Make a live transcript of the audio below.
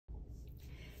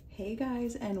Hey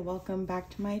guys, and welcome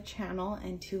back to my channel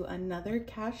and to another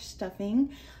cash stuffing.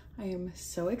 I am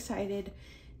so excited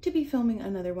to be filming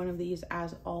another one of these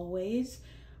as always.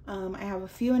 I have a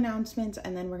few announcements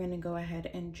and then we're gonna go ahead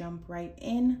and jump right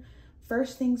in.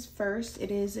 First things first,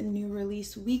 it is a new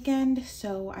release weekend,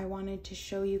 so I wanted to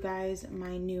show you guys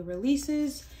my new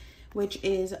releases, which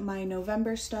is my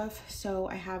November stuff. So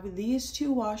I have these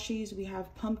two washies. We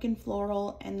have pumpkin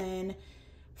floral and then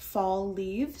fall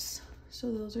leaves. So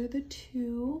those are the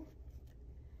two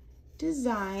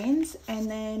designs. And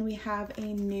then we have a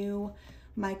new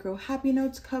micro happy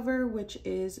notes cover, which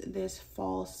is this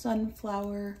fall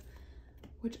sunflower,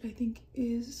 which I think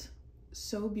is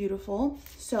so beautiful.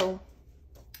 So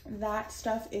that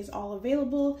stuff is all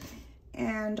available.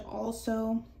 And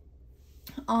also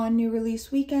on new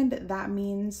release weekend, that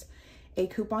means a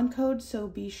coupon code. So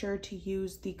be sure to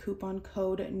use the coupon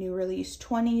code new release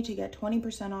 20 to get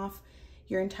 20% off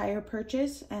your entire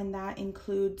purchase, and that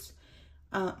includes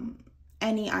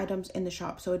any items in the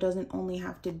shop. So it doesn't only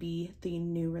have to be the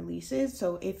new releases.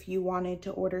 So if you wanted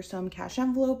to order some cash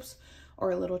envelopes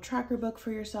or a little tracker book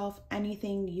for yourself,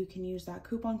 anything, you can use that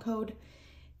coupon code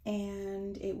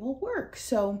and it will work.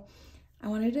 So I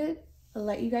wanted to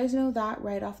let you guys know that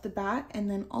right off the bat. And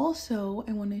then also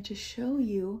I wanted to show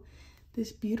you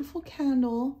this beautiful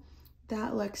candle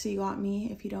that Lexi got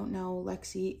me. If you don't know,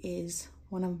 Lexi is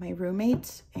one of my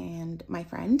roommates and my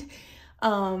friend.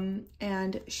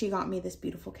 And she got me this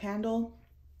beautiful candle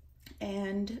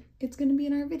and it's gonna be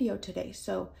in our video today.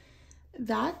 So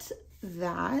that's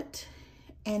that.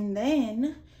 And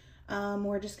then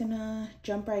we're just gonna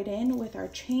jump right in with our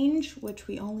change, which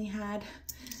we only had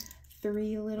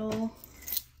 3 little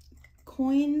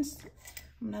coins.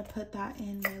 I'm gonna put that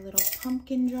in my little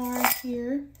pumpkin jar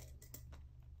here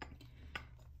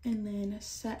and then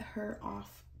set her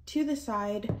off to the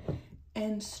side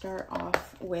and start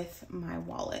off with my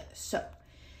wallet. So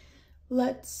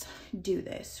let's do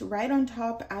this. Right on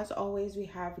top, as always, we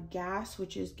have gas,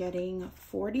 which is getting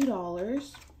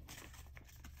 $40.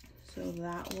 So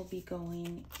that will be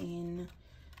going in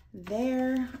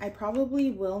there. I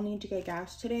probably will need to get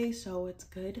gas today, so it's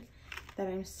good that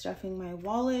I'm stuffing my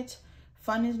wallet.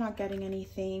 Fun is not getting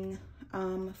anything.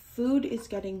 Food is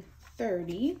getting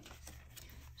 30.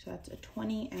 So that's a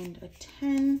 20 and a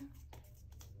 10.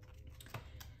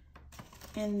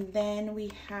 And then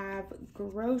we have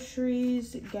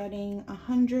groceries getting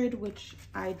 100, which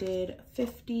I did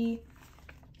 50,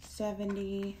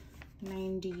 70,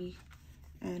 90,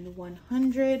 and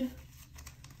 100.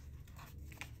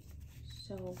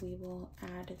 So we will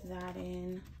add that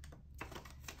in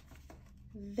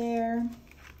there.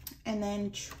 And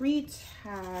then treats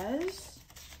has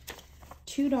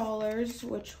 $2,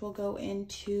 which will go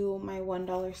into my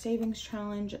 $1 savings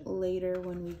challenge later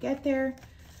when we get there.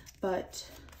 But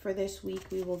for this week,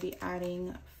 we will be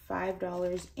adding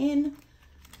 $5 in,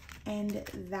 and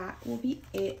that will be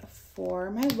it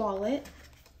for my wallet.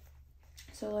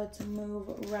 So let's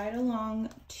move right along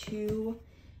to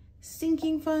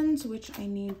sinking funds, which I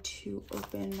need to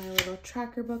open my little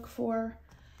tracker book for.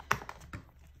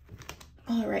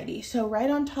 Alrighty, so right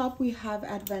on top we have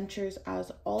adventures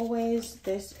as always.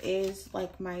 This is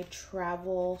like my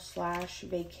travel /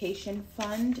 vacation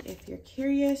fund if you're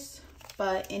curious.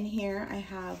 But in here I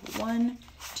have 1,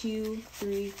 2,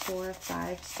 3, 4,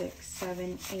 5, 6,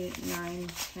 7, 8, 9,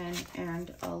 10,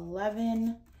 and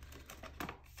 11.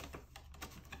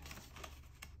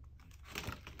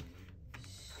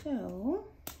 So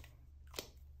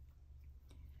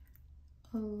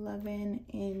 11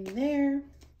 in there.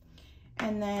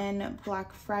 And then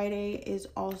Black Friday is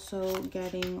also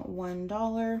getting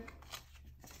 $1.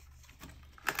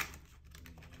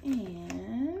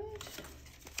 And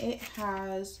it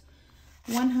has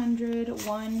 100,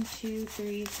 1, 2,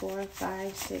 3, 4,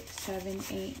 5, 6, 7,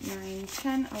 8, 9,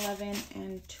 10, 11,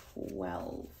 and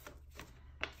 12.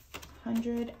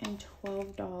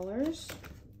 $112.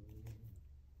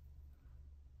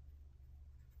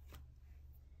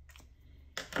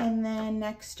 And then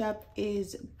next up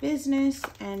is business,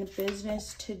 and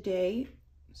business today,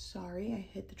 sorry, I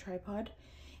hit the tripod,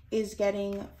 is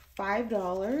getting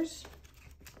 $5.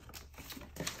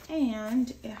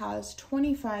 And it has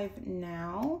 25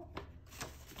 now.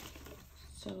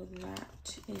 So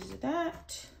that is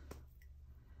that.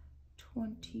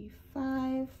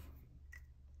 25.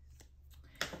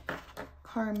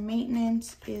 Car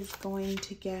maintenance is going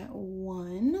to get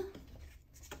 1.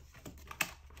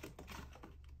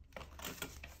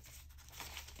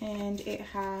 And it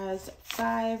has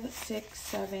 5, 6,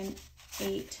 7,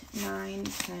 8, 9,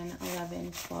 10,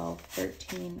 11, 12,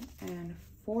 13, and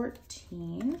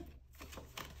 14.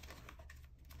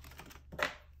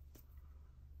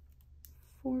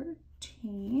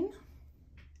 14.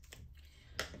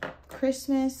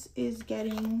 Christmas is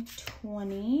getting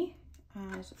 20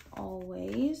 as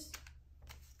always.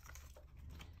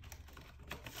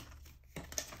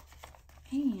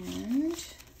 And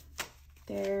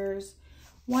there's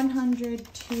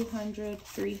 100, 200,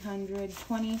 300,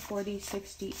 20, 40,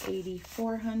 60, 80,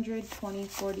 400, 20,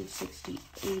 40, 60,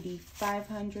 80,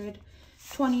 500,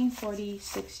 20, 40,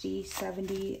 60,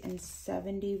 70, and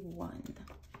 71.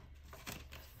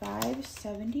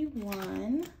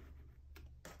 571.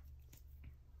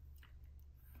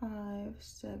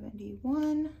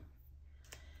 571.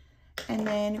 And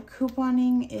then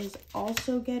couponing is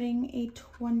also getting a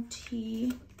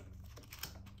 20.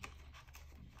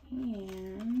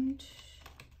 And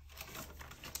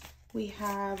we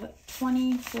have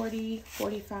 20, 40,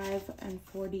 45, and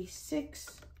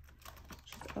 46,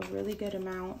 which is a really good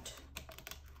amount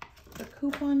for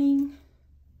couponing.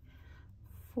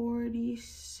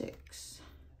 46.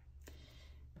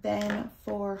 Then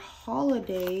for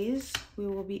holidays, we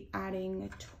will be adding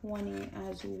 20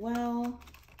 as well.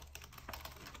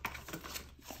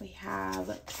 We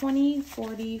have 20,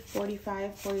 40,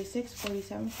 45, 46,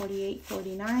 47, 48,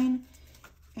 49,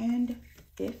 and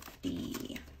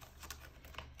 50,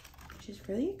 which is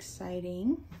really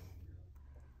exciting.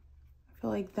 I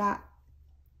feel like that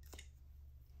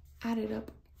added up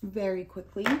very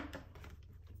quickly.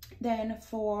 Then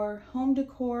for home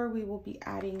decor, we will be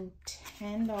adding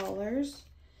 $10.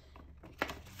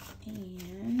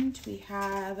 And we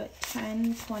have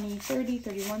 10, 20, 30,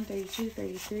 31, 32,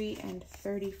 33, and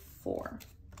 34.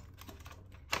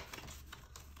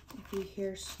 If you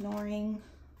hear snoring,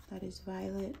 that is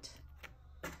Violet.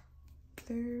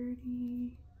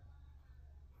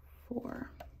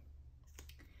 34.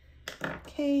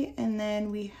 Okay, and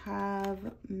then we have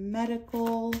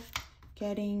medical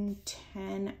getting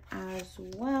 10 as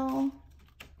well.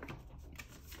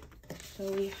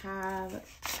 So we have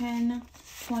 10,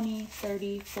 20,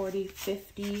 30, 40,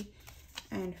 50,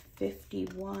 and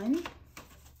 51.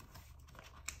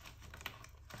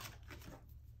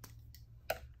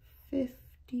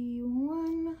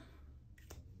 51.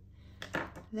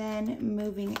 Then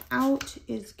moving out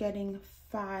is getting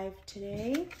 5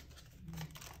 today.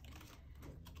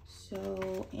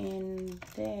 So in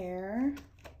there,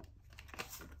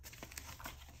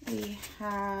 we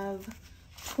have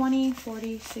 20,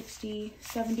 40, 60,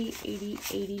 70, 80,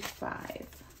 85.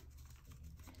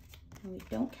 And we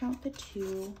don't count the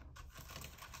 2.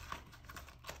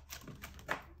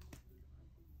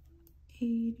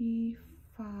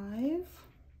 85.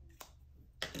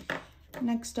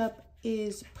 Next up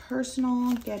is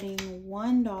personal getting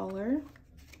 $1.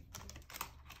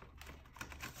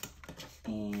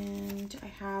 And I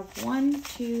have 1,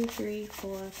 2, 3,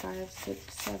 4, 5,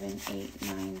 6, 7, 8,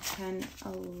 9, 10,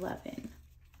 11.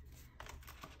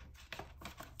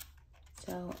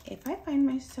 So if I find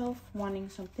myself wanting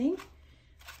something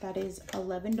that is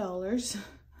 $11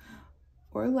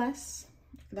 or less,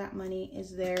 that money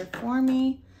is there for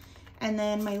me. And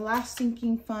then my last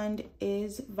sinking fund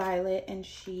is Violet, and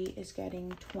she is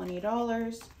getting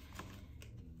 $20.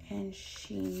 And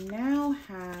she now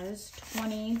has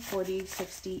 20, 40,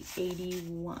 60,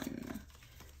 81.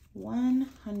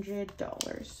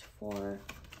 $100 for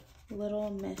little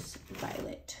Miss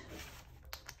Violet.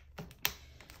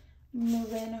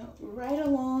 Moving right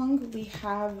along, we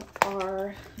have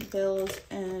our bills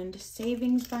and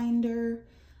savings binder.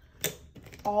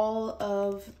 All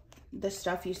of the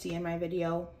stuff you see in my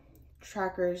video,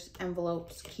 trackers,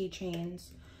 envelopes,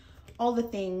 keychains, all the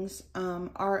things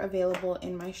are available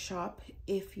in my shop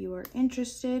if you are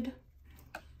interested.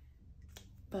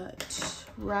 But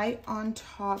right on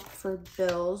top for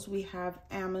bills, we have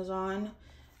Amazon,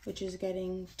 which is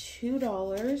getting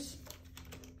 $2.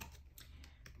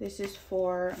 This is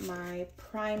for my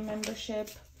Prime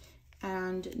membership.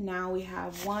 And now we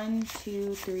have 1,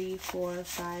 2, 3, 4,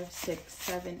 5, 6,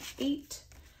 7, 8,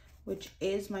 which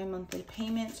is my monthly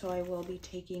payment. So I will be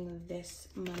taking this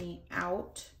money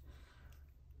out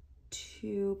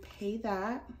to pay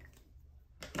that.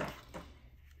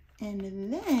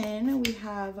 And then we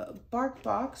have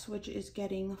BarkBox, which is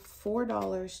getting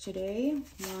 $4 today.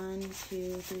 1,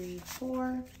 2, 3,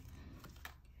 4.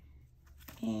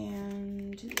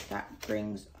 And that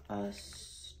brings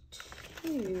us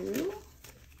to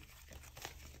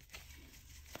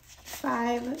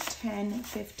 5, 10,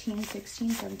 15, 16,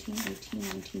 17, 18,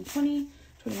 19, 20,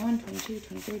 21, 22,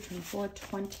 23, 24,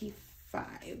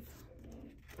 25.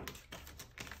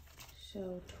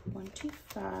 So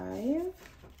 25.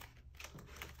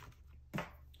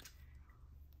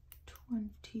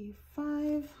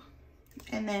 25.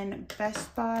 And then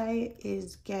Best Buy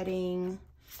is getting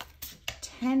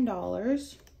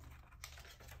 $10.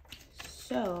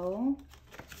 So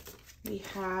we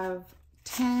have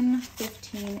 10,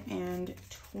 15, and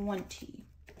 20.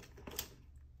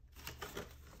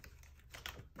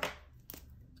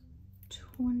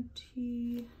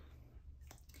 20.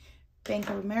 Bank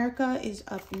of America is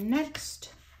up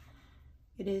next.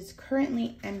 It is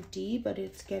currently empty, but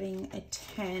it's getting a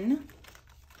 10.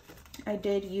 I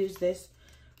did use this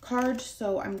card,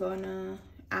 so I'm going to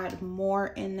add more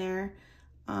in there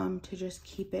to just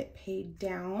keep it paid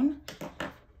down.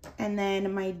 And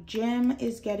then my gym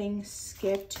is getting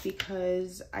skipped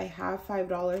because I have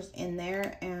 $5 in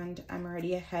there and I'm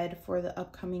already ahead for the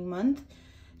upcoming month.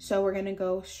 So we're gonna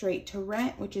go straight to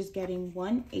rent, which is getting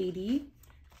 180.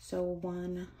 So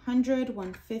 100,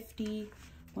 150,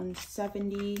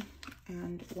 170,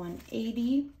 and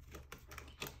 180.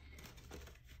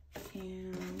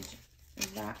 And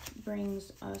that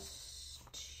brings us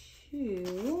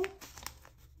to,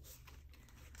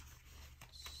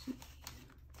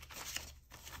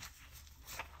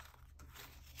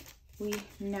 we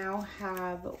now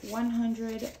have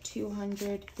 100,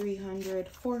 200, 300,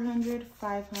 400,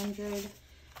 500,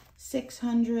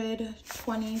 600,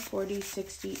 20, 40,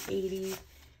 60, 80,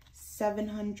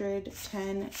 700,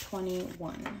 10,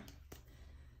 21.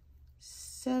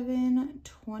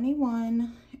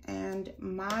 721, and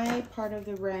my part of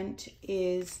the rent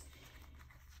is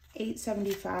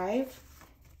 $875.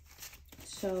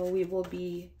 So we will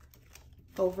be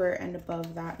over and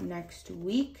above that next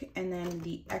week, and then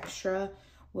the extra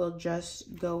will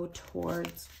just go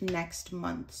towards next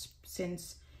month.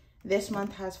 Since this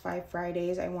month has 5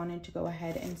 Fridays, I wanted to go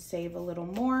ahead and save a little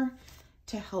more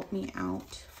to help me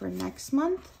out for next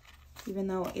month, even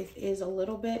though it is a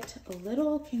little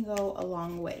can go a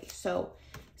long way. So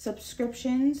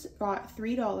subscriptions got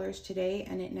 $3 today,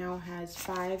 and it now has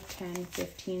 5, 10,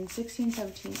 15, 16,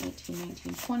 17, 18,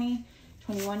 19, 20,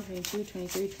 21, 22,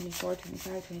 23, 24,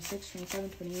 25, 26, 27,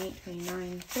 28,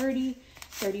 29, 30,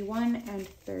 31, and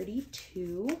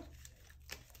 32.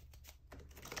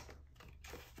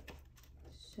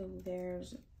 So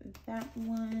there's that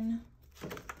one.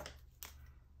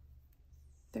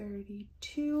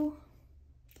 32.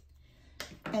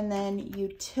 And then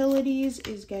utilities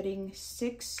is getting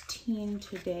 16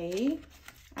 today.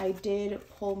 I did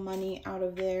pull money out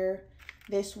of there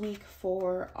this week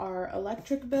for our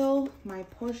electric bill, my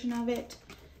portion of it.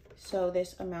 So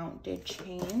this amount did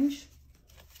change.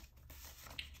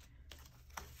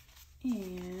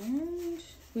 And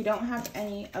we don't have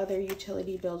any other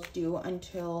utility bills due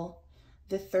until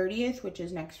the 30th, which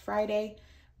is next Friday.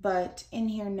 But in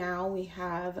here now we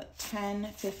have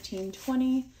 10, 15,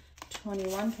 20,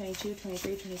 21, 22,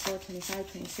 23, 24,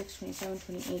 25, 26, 27,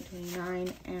 28,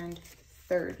 29, and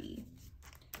 30.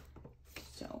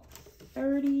 So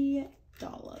 $30.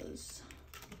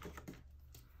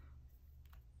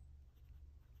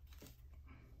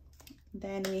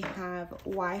 Then we have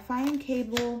Wi-Fi and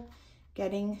cable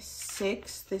getting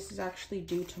 6. This is actually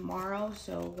due tomorrow,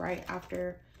 so right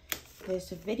after this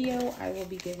video I will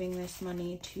be giving this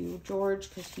money to George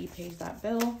because he pays that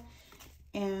bill.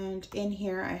 And in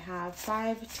here I have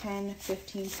 5, 10,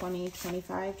 15, 20,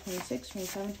 25, 26,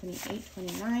 27, 28,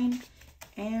 29,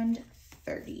 and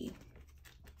 30.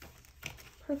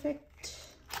 Perfect.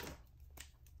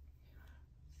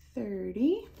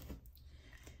 30.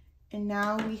 And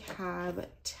now we have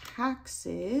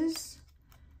taxes,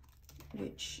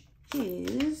 which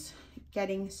is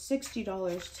getting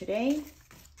 $60 today.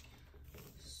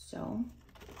 So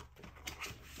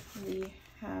we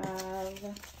have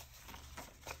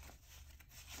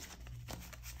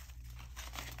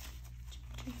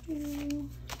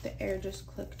the air just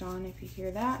clicked on if you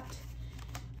hear that.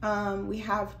 We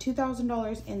have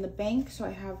 $2,000 in the bank, so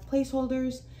I have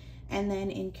placeholders, and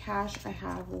then in cash I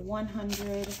have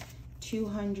 100,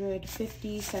 200,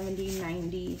 50, 70,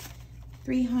 90,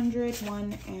 300,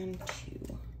 1, and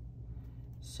 2.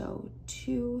 So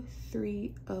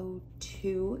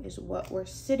 2302 is what we're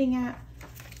sitting at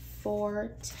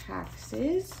for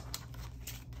taxes.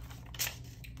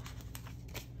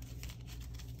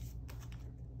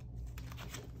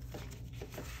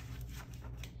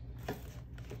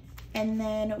 And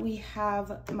then we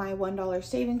have my $1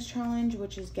 savings challenge,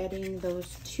 which is getting those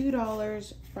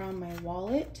 $2 from my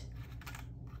wallet.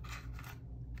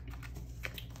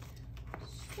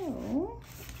 So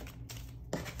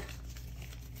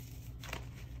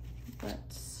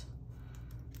let's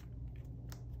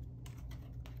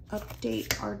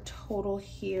update our total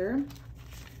here.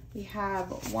 We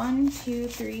have 1, 2,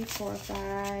 3, 4,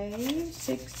 5,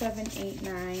 6, 7, 8,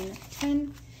 9,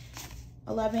 10,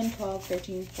 11, 12,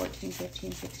 13, 14,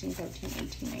 15, 16, 17,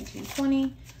 18, 19,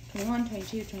 20, 21,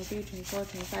 22, 23, 24,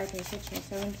 25, 26,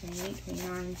 27, 28,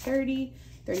 29, 30,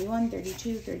 31,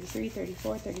 32, 33,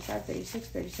 34, 35, 36,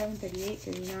 37, 38,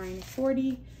 39,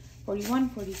 40, 41,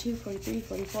 42, 43,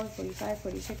 44, 45,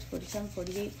 46, 47,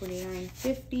 48, 49,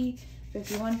 50,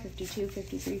 51, 52,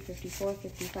 53, 54,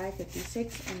 55,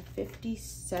 56, and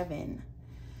 57.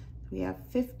 We have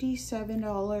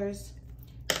 $57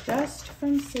 just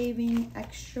from saving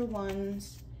extra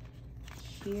ones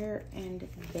here and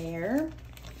there,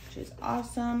 which is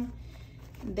awesome.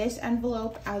 This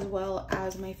envelope, as well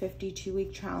as my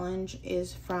 52-week challenge,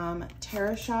 is from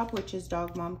Tara Shop, which is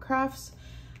Dog Mom Crafts.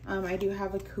 I do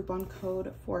have a coupon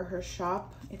code for her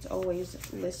shop. It's always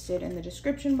listed in the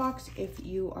description box if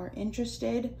you are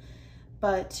interested.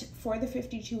 But for the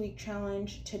 52-week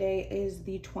challenge, today is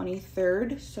the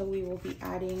 23rd, so we will be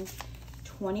adding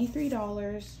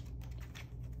 $23.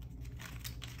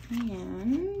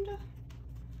 And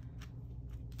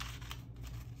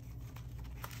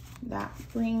that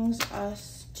brings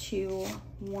us to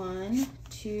 1,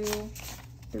 2,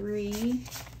 3,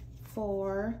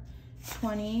 4,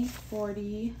 20,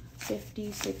 40,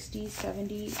 50, 60,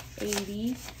 70,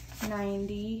 80,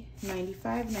 90,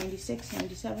 95, 96,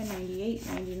 97, 98,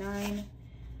 99,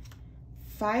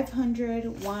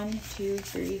 500, 1, 2,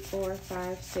 3, 4,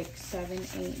 5, 6, 7,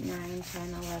 8, 9,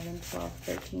 10, 11, 12,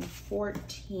 13,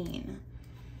 14.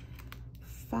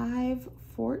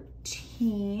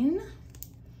 514.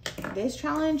 This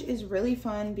challenge is really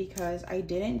fun because I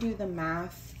didn't do the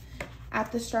math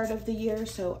at the start of the year,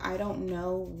 so I don't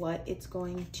know what it's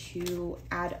going to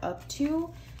add up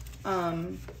to.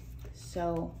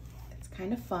 So it's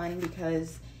kind of fun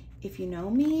because if you know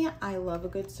me, I love a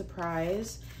good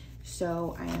surprise.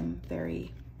 So I am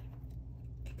very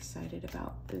excited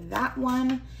about that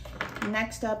one.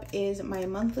 Next up is my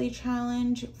monthly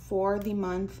challenge for the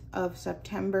month of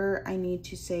September. I need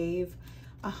to save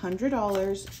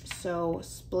 $100, so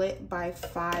split by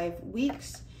 5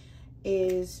 weeks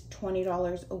is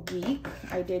 $20 a week.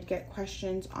 I did get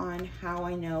questions on how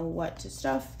I know what to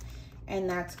stuff, and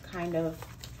that's kind of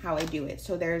how I do it.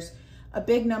 So there's a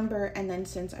big number, and then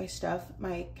since I stuff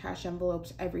my cash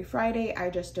envelopes every Friday, I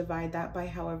just divide that by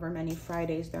however many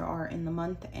Fridays there are in the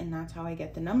month, and that's how I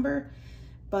get the number.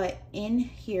 But in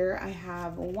here I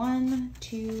have 1,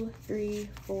 2, 3,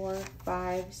 4,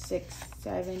 5, 6,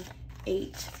 7,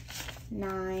 8,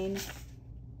 9,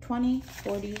 20,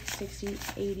 40, 60,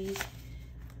 80,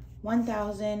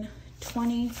 1,000,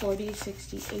 20, 40,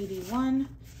 60, 81,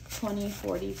 20,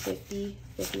 40, 50,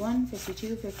 51,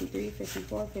 52, 53,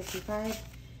 54, 55,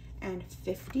 and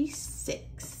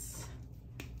 56.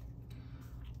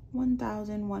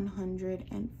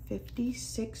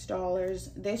 $1,156.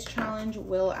 This challenge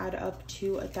will add up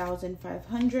to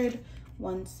 $1,500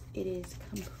 once it is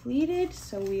completed.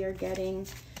 So we are getting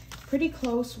pretty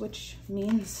close, which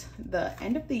means the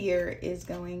end of the year is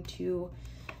going to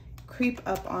creep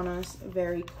up on us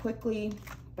very quickly,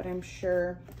 but I'm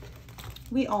sure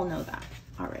we all know that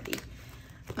already.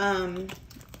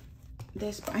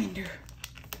 This binder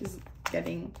is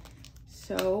getting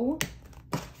so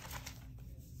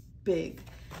big,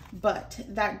 but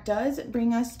that does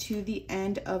bring us to the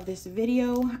end of this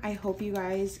video. I hope you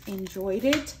guys enjoyed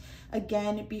it.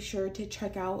 Again, be sure to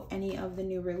check out any of the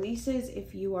new releases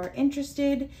if you are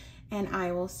interested, and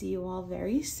I will see you all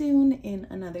very soon in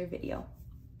another video.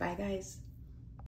 Bye guys.